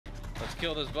Let's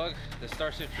kill this bug, this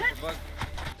Starship Trooper bug.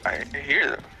 I hear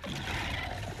them.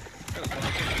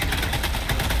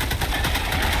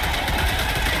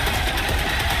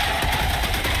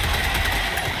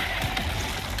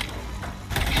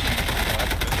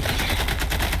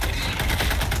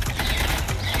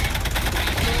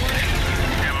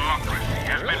 Democracy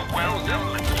has been well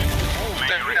developed.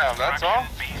 Yeah, that's all?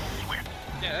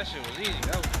 Yeah, that shit was easy.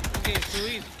 This game's too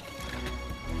easy.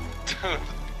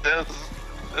 Dude,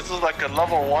 this is like a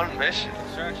level 1 mission.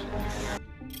 Distraction.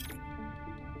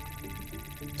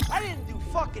 I didn't do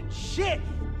fucking shit!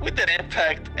 We didn't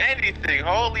impact anything.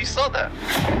 Holy soda.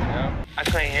 Yeah. I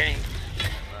couldn't hear you.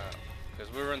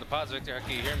 Because we were in the pods, Victor. How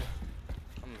can you hear me?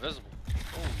 I'm invisible.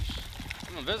 Holy shit.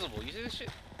 I'm invisible. You see this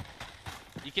shit?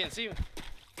 You can't see me.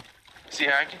 See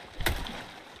hacking?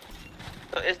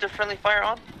 Is there friendly fire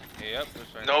on? Yep, there's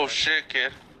friendly No fire. shit,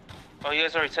 kid. Oh, you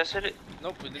guys already tested it?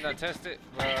 Nope, we did not test it.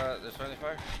 There's friendly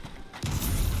fire.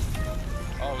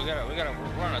 Oh,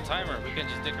 we're on a timer. We can't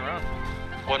just dick around.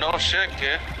 Well, no shit,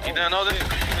 kid. You didn't know this? Oh,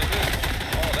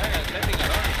 that thing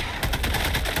got on.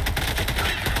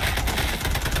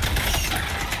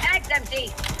 Bag's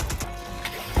empty.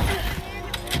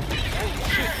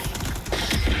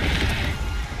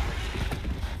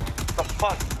 The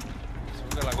fuck? So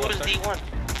we got like Who is D1?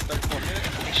 34 minutes.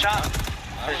 He shot him.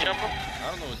 I Did you jump him?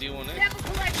 don't know what D1 is. Sample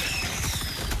collected.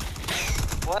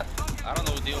 What? I don't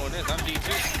know what D1 is. I'm D2.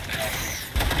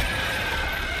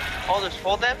 Oh, there's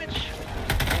full damage?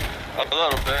 A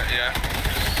little bit, yeah.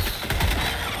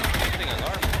 That thing is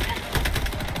armor.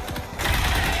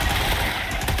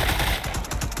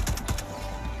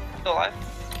 Still alive?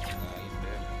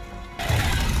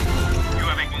 You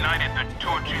have ignited the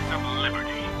torches of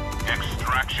liberty.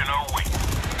 Extraction awaits.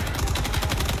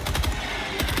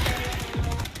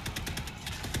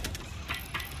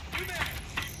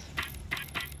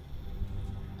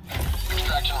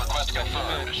 Extraction request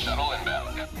confirmed. Shuttle inbound.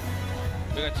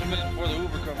 We got 2 minutes before the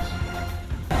Uber comes.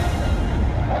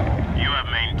 You have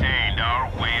maintained our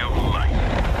way of life.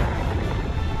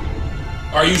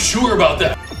 Are you sure about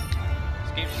that?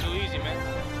 This game's too easy, man.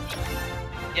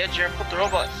 Yeah, Jared, put the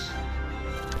robots.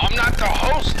 I'm not the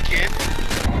host, kid.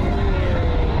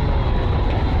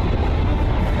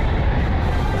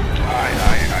 Aye.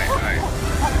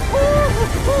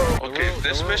 Okay,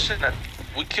 this mission that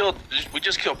we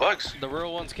just killed bugs. The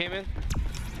real ones came in.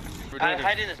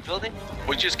 Hide in this building?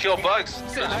 We just killed bugs.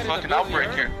 There's a fucking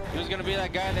outbreak here. He was gonna be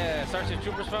that guy that Starship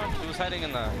Troopers found. He was hiding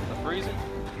in the freezer.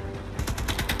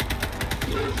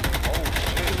 Oh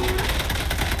shit.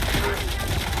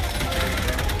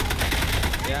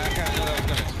 Yeah, I kinda knew that was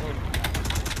gonna explode.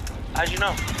 How'd you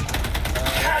know?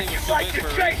 That thing was too big for a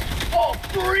reason. Oh,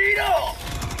 burrito!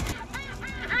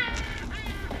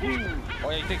 Oh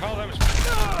yeah, you take all damage.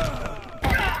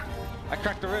 I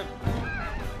cracked the rib.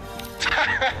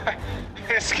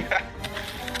 This guy.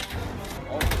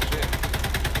 Oh shit.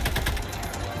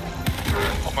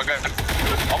 Oh my god.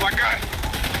 Oh my god.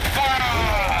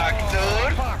 Fuck,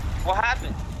 dude. Fuck. What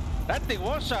happened? That thing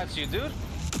one-shots you, dude.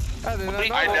 I didn't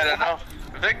know. I didn't know.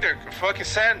 Victor, fucking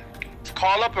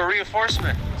call up a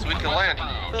reinforcement so we can land.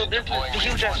 Dude, there's a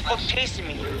huge ass fuck chasing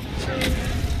me.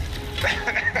 I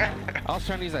was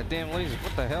trying to use that damn laser.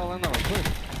 What the hell? I know.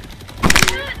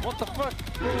 What the fuck?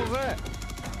 What was that?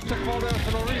 Took fall down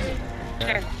for no reason.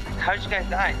 How'd you guys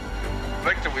die?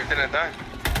 Victor, we didn't die.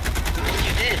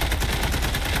 You did.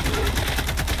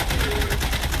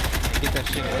 Get that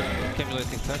shit away. Can't be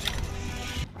letting touch.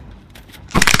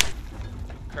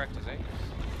 Cracked his ankles.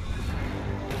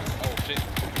 Oh shit.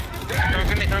 Throw a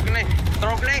grenade, throw a grenade,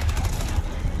 throw a grenade.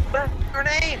 Throw a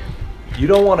grenade. You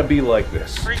don't want to be like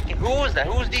this. Freaking, who was that?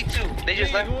 Who was D2? They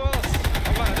just left. Who else?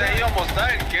 I'm about to die. You almost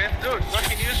died, kid. Dude,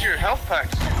 fucking use your health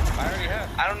packs. I already have.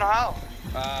 I don't know how.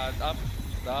 Up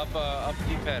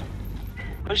D-pad.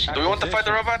 Do we want to fight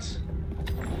the robots?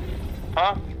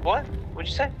 Huh? What? What'd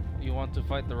you say? You want to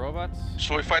fight the robots?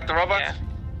 Should we fight the robots?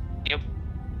 Yeah.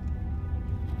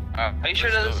 Yep. Are you sure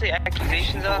it doesn't say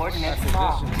accusations on it?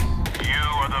 You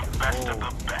are the best of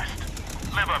the best.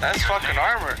 Live up That's to your fucking name.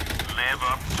 armor. Live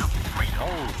up to freedom.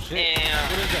 Oh shit. Yeah.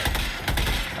 What is that?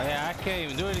 Oh, yeah, I can't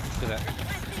even do anything to that.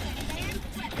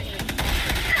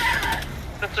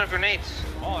 That's our grenades.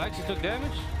 Oh, I actually took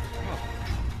damage?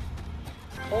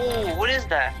 Oh, what is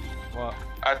that? What?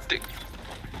 I think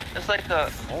it's like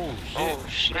a. Oh shit. Oh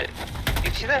shit.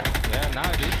 You see that? Yeah, now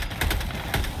I do.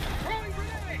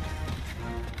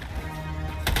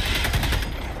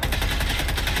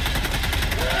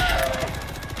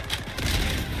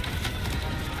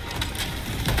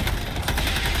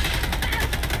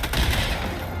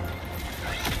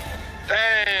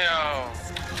 Damn.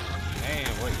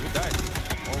 Damn, wait, you died.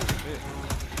 Oh shit.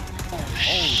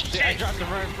 shit, I dropped him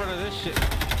right in front of this shit.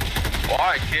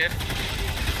 Why, kid?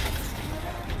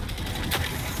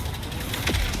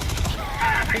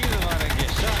 He's the one that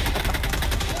gets shot.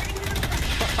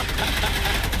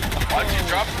 Why'd you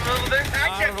drop him over there?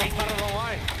 I don't know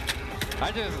why.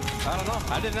 I don't know.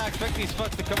 I did not expect these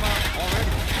fucks to come out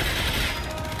already.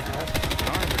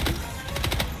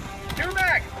 You're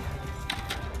back.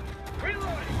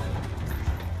 Reloading.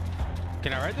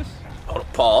 Can I ride this? Hold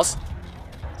on, pause.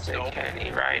 Say, can he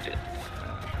ride it?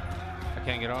 I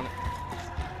can't get on it.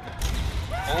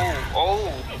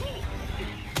 Oh.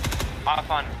 Off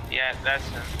on. Yeah, that's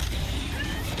him.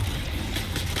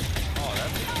 Oh,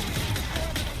 that's it.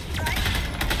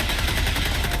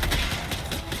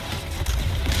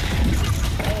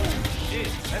 Oh, shit.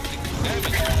 That's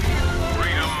damage.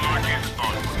 Freedom marches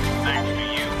on. Thanks to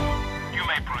you. You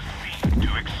may proceed to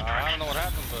I extraction. don't know what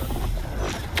happened,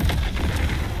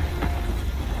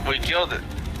 but We killed it.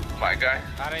 My guy.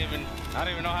 I don't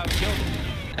even know how to kill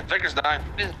him. Victor's dying.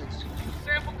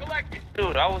 Sample collected.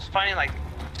 Dude, I was fighting like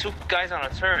 2 guys on a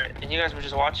turret, and you guys were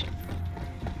just watching.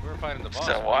 We were fighting the boss.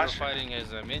 Still We were watching? fighting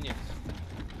his minions.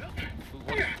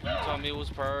 You tell me whose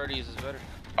priorities is better.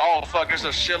 Oh fuck, there's a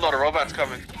shitload of robots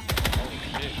coming.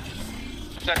 Holy shit.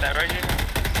 You got that right here?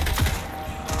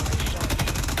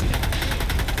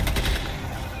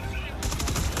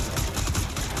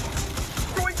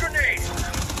 Throwing grenade.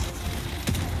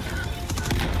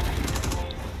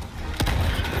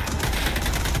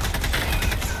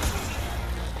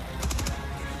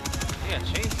 Yeah,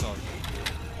 chainsaws.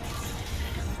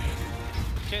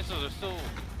 Chainsaws are still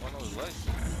on those legs.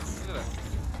 Look at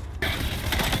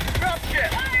that. Drop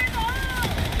ship.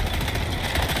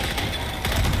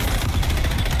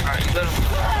 Alright, you let him.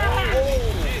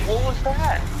 Oh, what was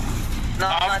that? No,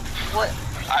 not what?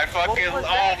 I fucking. was Oh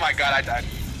that? my god, I died.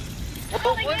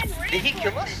 What? Did he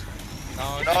kill us? No,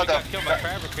 he No, got killed by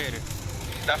Fabricator.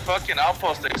 That fucking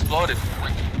outpost exploded.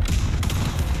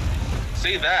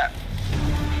 See that?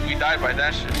 We died by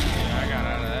that shit. Yeah, I got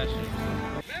out of that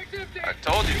shit. I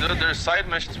told you, dude, there's side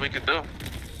missions we could do.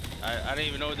 I didn't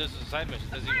even know this was a side mission.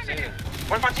 It doesn't even say that.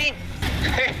 Where's my team?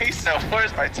 He said,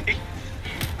 where's my team?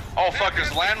 Oh fuck, there's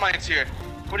landmines here.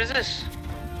 What is this?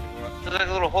 There's like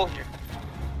a little hole here.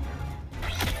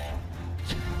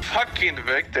 Fucking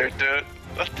Victor, dude.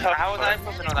 What the How was I fuck?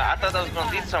 supposed to know that? I thought that was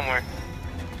gonna lead somewhere.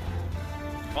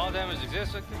 Fall damage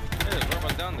exists, Victor? It is. What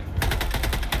about down there?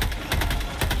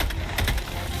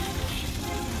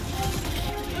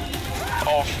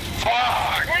 Oh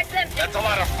fuck! That's a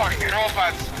lot of fucking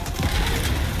robots.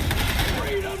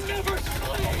 Freedom never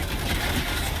sleeps.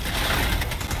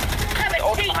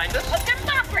 Oh, behind us?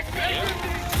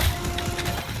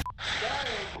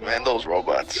 Man, those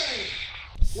robots.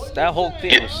 That whole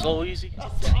thing was so easy.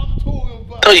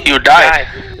 Oh, you died.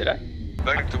 Did I?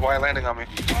 Victor, why landing on me?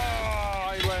 Oh,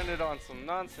 I landed on some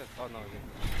nonsense. Oh, no.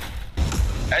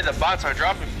 Hey, the bots are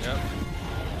dropping. Yep.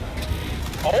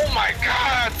 Oh my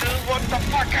god, dude, what the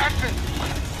fuck happened?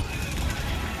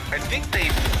 I think they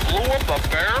blew up a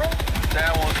barrel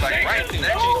that was like right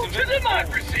next Oh, to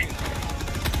democracy.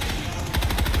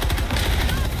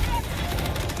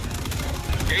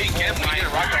 Yeah, you can't get a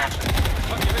rocket launcher.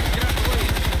 Fuck you, Victor, get out the way.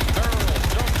 Barrel,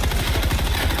 jump.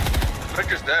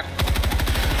 Victor's dead.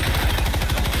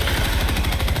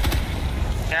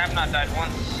 Yeah, I've not died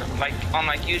once, like,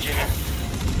 unlike you, Jimmy.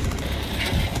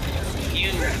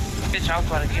 You, bitch, I was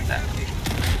about to get that.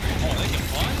 Oh, they can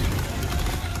fly?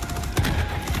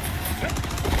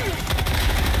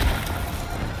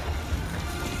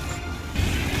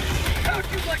 How'd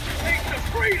you like to taste the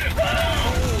freedom?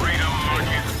 Freedom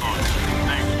marches on.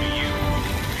 Thanks to you.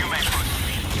 You may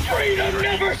proceed. Freedom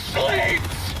never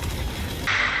sleeps.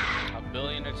 A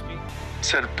billion XP?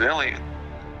 Said a billion.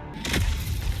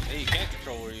 Hey, you can't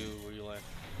control where you land.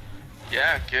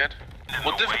 Yeah, kid.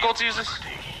 What difficulty is this?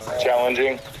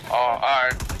 Challenging. Oh,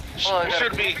 alright. Oh,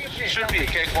 Should be a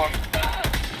cakewalk.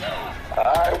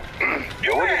 Alright.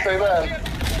 You wouldn't say that.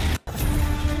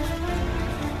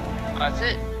 That's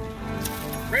it.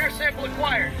 Rare sample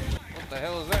acquired. What the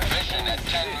hell is that? Mission at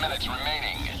 10 minutes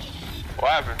remaining.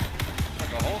 What happened?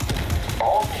 Like a whole thing.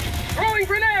 Oh, Throwing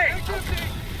grenade.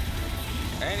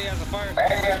 And he has a fire.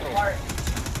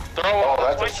 Throw oh, a,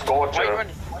 that's a Why you scorcher.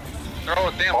 running? throw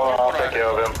a damn Hold on, I'll torpedo take at care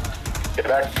it. of him. Get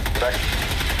back, get back.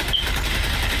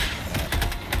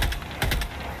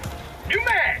 New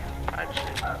mag.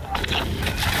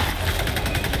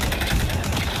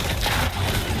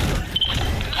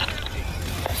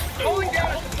 Calling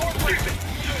down a support briefing.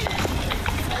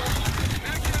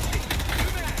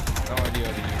 No idea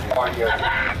what he did. Oh,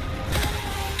 yeah.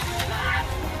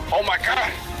 Oh my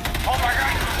god! Oh my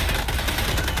god!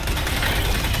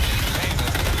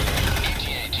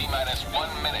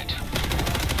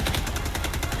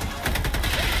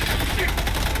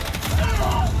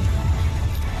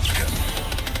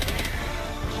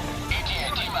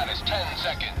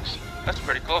 That's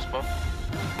pretty close, bro.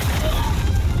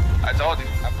 I told you.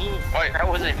 I blew. Wait. That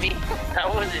wasn't me. That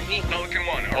wasn't me. Pelican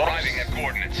 1 arriving at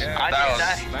coordinates. Yeah, I that did was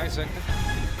that. nice, Victor.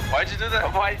 Why'd you do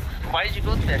that? Why did you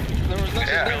go there? There was nothing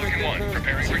Yeah. there. Pelican 1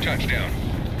 preparing for touchdown.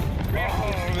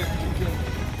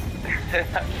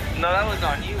 No, that was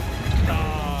on you.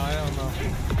 I don't know.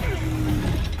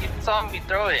 You saw me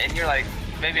throw it, and you're like,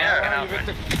 maybe I can help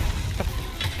it.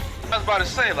 I was about to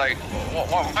say, like,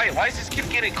 why does this keep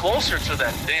getting closer to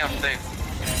that damn thing?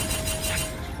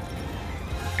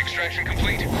 Extraction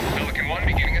complete. Pelican 1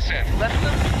 beginning ascent. Left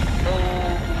them?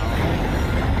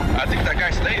 Oh. I think that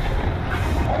guy stayed.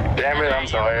 Damn it, I'm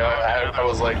sorry. I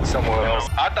was like somewhere else.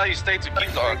 I thought you stayed to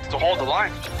keep to hold the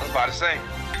line. I was about to say.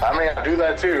 I mean, I do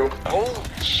that too. Oh,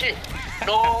 shit.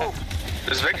 No.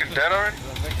 Is Victor dead already?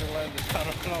 Victor landed. I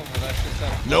don't know, but that's just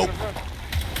that. Nope.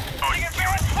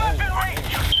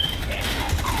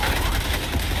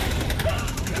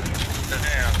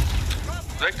 Damn.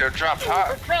 Victor dropped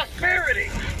hot. Prosperity!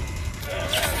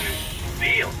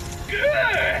 Feels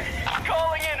good!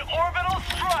 Calling in orbital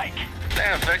strike.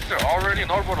 Damn, Victor, already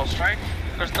an orbital strike?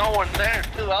 There's no one there.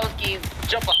 Dude, I was getting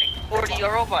jumped by like 40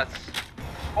 robots.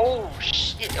 Oh,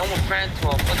 shit. I almost ran into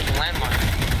a fucking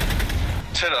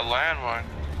landmine. To the landmine.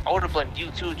 I would have blamed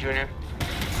you too, Junior.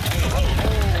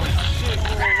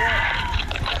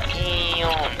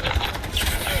 Damn.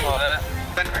 Oh,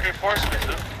 then reinforcement,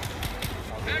 dude.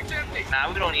 Bag's empty!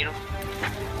 Nah, we don't need them.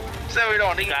 Say we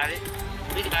don't We need got it.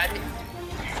 We got it.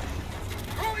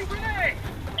 Throwing grenade!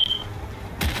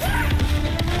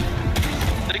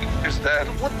 Victor's dead.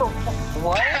 What the fuck?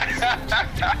 What?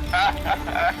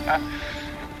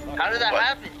 How did that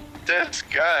happen? This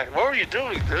guy. What were you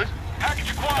doing, dude?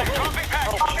 Package acquired. Dropping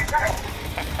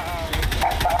package.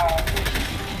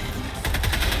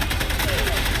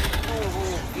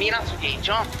 Me and Oscar getting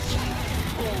jumped.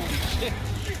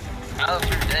 I was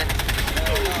dead.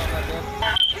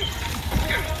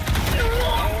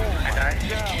 I died.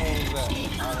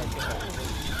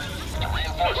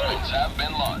 Reinforcements have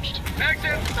been launched. Bag's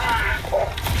empty!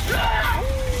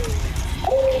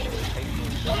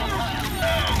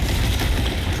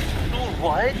 Dude,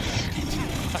 what?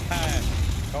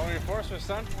 Call reinforcements,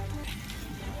 son.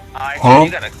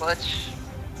 You got a clutch.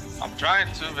 I'm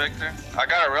trying to, Victor. I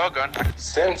got a railgun.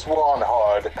 Since we're on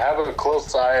hard, have a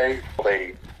close eye of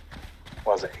a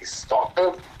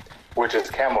stalker, which is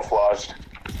camouflaged.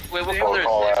 Wait, what Or color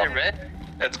call is it? Is out. it red?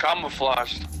 It's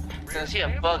camouflaged. I see a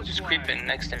bug just creeping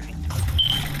next to me.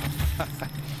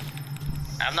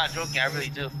 I'm not joking, I really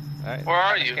do. Alright. Where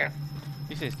are you? Scared.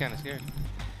 He says he's kind of scared.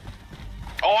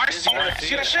 Oh, I see it.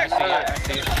 See the shit? I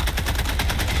see it.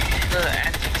 The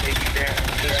anti-take there, in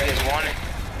case you guys want it.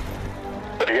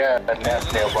 Yeah, a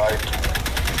nest nearby.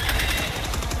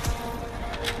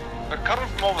 They're coming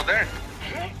from over there.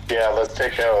 Yeah, let's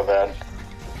take care of that.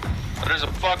 There's a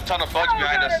fuck ton of bugs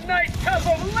behind us. A nice cup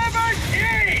of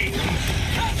liberty!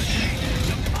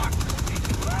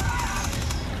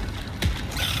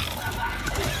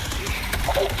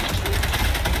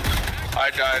 I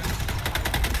died.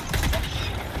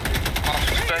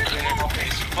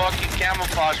 These fucking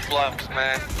camouflage blocks,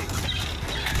 man.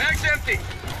 Bag's empty!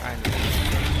 I know.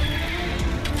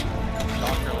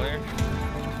 Doctor Lair.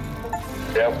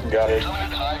 Yep, got it.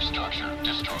 Element hive structure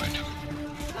destroyed.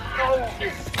 No!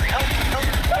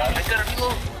 I gotta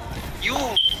reload. You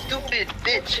stupid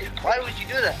bitch! Why would you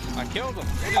do that? I killed him.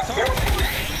 What are you talking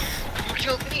about? You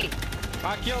killed me.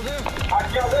 I killed him.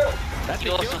 That's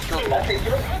You the also kill. killed me.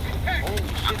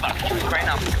 I'm about to kill you right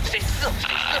now. Stay still.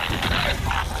 Stay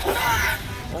still.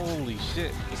 Holy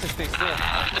shit. He said stay still.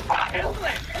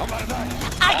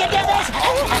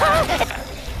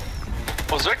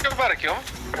 Was Victor about to kill him?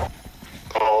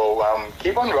 Oh,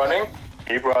 keep on running.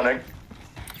 Keep running.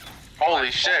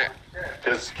 Holy shit.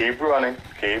 Just keep running.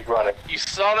 Keep running. You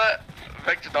saw that?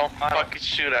 Victor, don't fucking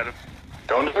shoot at him.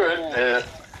 Don't do it.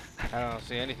 I don't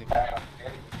see anything.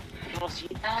 You don't see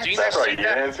that? Do you That's not right, see you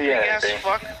that didn't see big ass anything.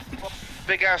 fuck?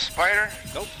 Big ass spider?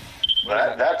 Nope.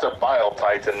 That's a bile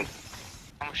titan.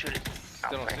 I'm gonna shoot it.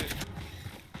 Still don't see it.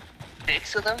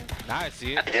 6 of them? Now I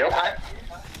see it. Yep.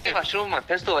 If I shoot him with my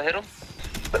pistol, I hit him.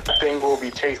 That thing will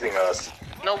be chasing us.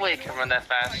 No way it can run that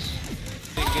fast.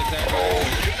 Thing gets that.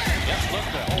 Yep, look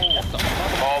at that. Oh, what the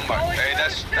fuck? Oh my, hey,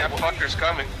 that fucker's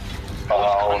coming.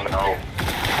 Oh no.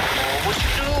 What'd you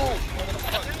do?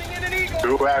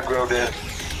 Who aggroed it?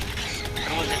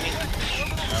 It wasn't me. I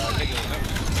think it was him.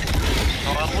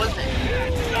 No, it wasn't.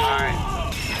 Alright.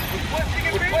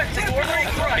 Requesting ordering Hey,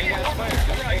 strike! that's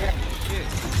fire. Shit.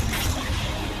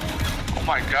 Oh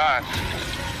my god.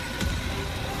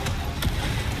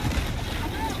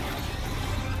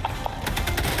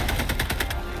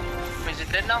 Is it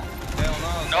dead now? Hell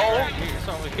no. It's No. Right here. It's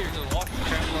over here just walking,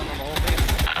 trampling on the whole thing.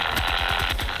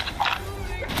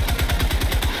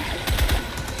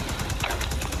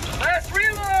 Last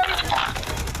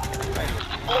reload!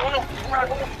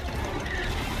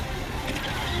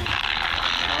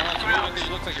 It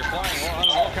looks like you're flying. Well, I don't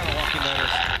know what kind of walking that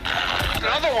is.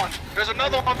 Another one. There's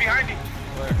another one behind you.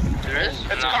 Where? There is?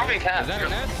 It's No. coming. Is that a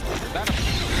nest? Is that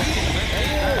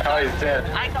a... Oh, he's dead.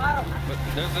 I got him. But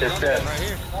there's It's another dead. one right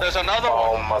here. There's another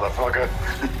Oh, one. motherfucker.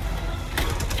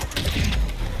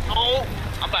 Oh,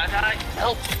 I'm about to die.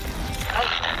 Help.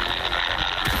 Help.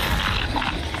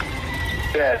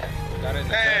 Dead. Got it in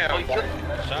the Damn.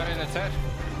 head. Shot it in the head.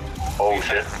 Oh,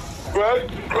 shit. Run!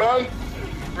 Run!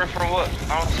 Run for what?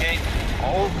 I don't see anything.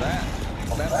 Oh, that's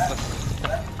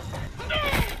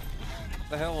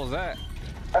the hell was that?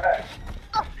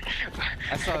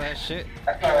 I saw that shit.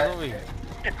 It was over here.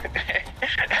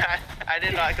 I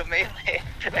didn't know I could melee.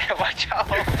 Watch out.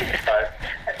 Alright.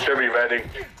 Should be ready.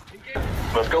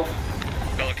 Let's go.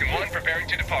 Pelican 1 preparing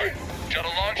to depart.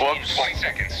 Shuttle launch in Whoops. 20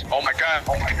 seconds. Oh my god.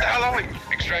 What the hell are we?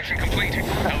 Extraction complete.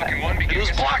 Pelican 1 He begins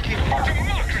was blocking.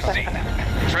 democracy.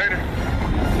 Traitor.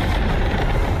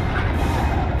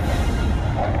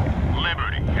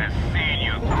 Liberty has seen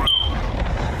you through.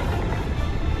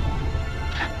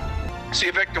 See,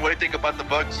 Victor, what do you think about the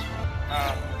bugs?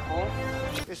 Cool.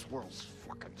 This world's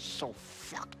fucking so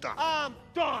fucked up. I'm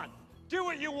done. Do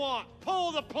what you want.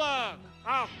 Pull the plug.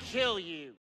 I'll kill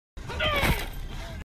you.